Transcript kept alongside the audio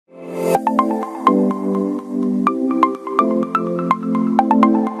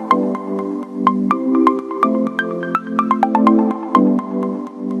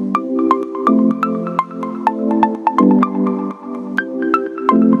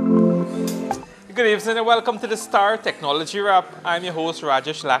Good evening and welcome to the Starr Technology Wrap. I'm your host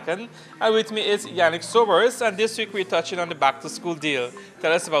Rajesh and with me is Yannick Sobers, and this week we're touching on the back to school deal.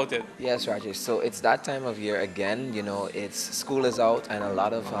 Tell us about it. Yes, Rajesh. So it's that time of year again. It's school is out, and a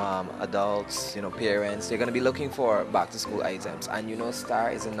lot of adults, parents, they're going to be looking for back to school items. And Starr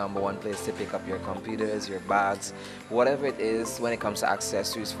is the #1 place to pick up your computers, your bags, whatever it is when it comes to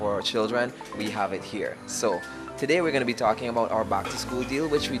accessories for children. We have it here. So today we're going to be talking about our back to school deal,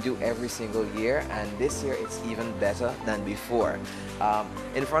 which we do every single year, and this year it's even better than before.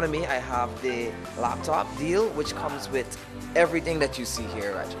 In front of me I have the laptop deal, which comes with everything that you see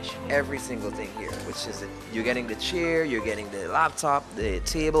here, Rajesh. Every single thing here, which is you're getting the chair, you're getting the laptop, the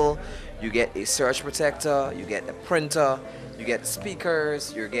table, you get a surge protector, you get a printer, you get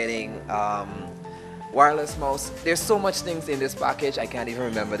speakers, you're getting wireless mouse. There's so much things in this package, I can't even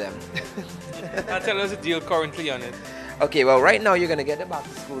remember them. And tell us the deal currently on it. Okay, well, right now you're going to get the back to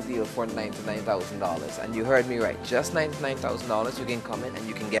school deal for $99,000. And you heard me right, just $99,000 you can come in and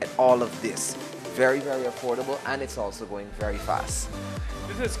you can get all of this. Very, very affordable, and it's also going very fast.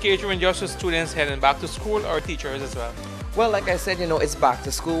 This is catering just to students heading back to school or teachers as well? Well, like I said, it's back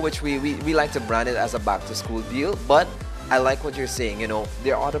to school, which we like to brand it as a back to school deal, but I like what you're saying.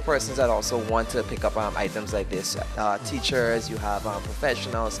 There are other persons that also want to pick up items like this. Teachers, you have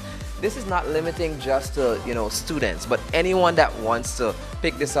professionals. This is not limiting just to students, but anyone that wants to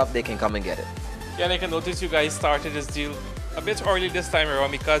pick this up, they can come and get it. Yeah, and I can notice you guys started this deal a bit early this time around,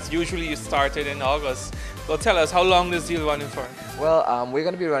 because usually you started in August. So tell us, how long this deal running for? Well, we're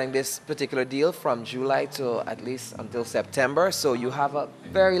going to be running this particular deal from July to at least until September. So you have a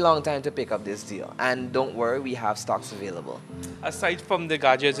very long time to pick up this deal. And don't worry, we have stocks available. Aside from the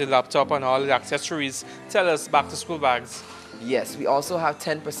gadgets, the laptop and all the accessories, tell us, back to school bags. Yes, we also have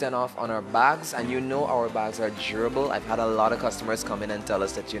 10% off on our bags, and our bags are durable. I've had a lot of customers come in and tell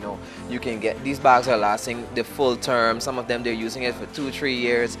us that you can get these bags are lasting the full term. Some of them they're using it for 2-3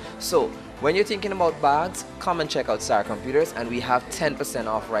 years. So when you're thinking about bags, come and check out Starr Computers, and we have 10%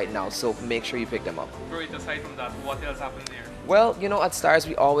 off right now. So make sure you pick them up. Great. Aside from that, what else happened there? Well, at Starr's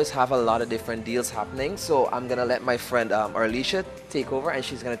we always have a lot of different deals happening. So I'm gonna let my friend Arlisha take over, and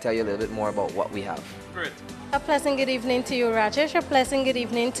she's gonna tell you a little bit more about what we have. Great. A pleasant good evening to you, Rajesh. A pleasant good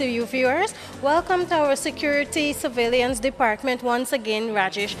evening to you, viewers. Welcome to our Security Surveillance Department once again,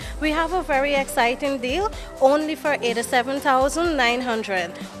 Rajesh. We have a very exciting deal, only for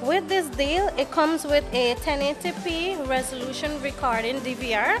 $87,900. With this deal, it comes with a 1080p resolution recording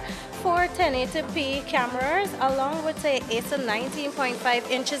DVR, 4 1080p cameras, along with a 19.5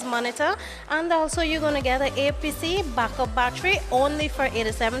 inches monitor, and also you're going to get an APC backup battery, only for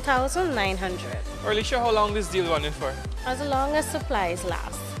 $87,900. Alicia, how long this deal running for? As long as supplies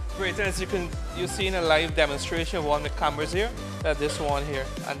last. Great, and as you're seeing a live demonstration of one of the cameras here, that this one here,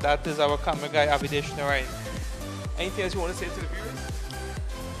 and that is our camera guy, Avidesh Narayan. Anything else you want to say to the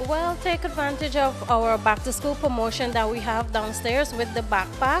viewers? Well, take advantage of our back to school promotion that we have downstairs with the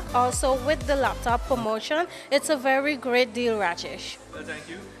backpack, also with the laptop promotion. It's a very great deal, Rajesh. Well, thank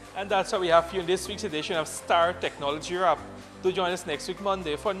you. And that's what we have for you in this week's edition of Starr Technology Wrap. Do join us next week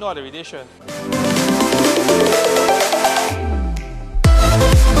Monday for another edition.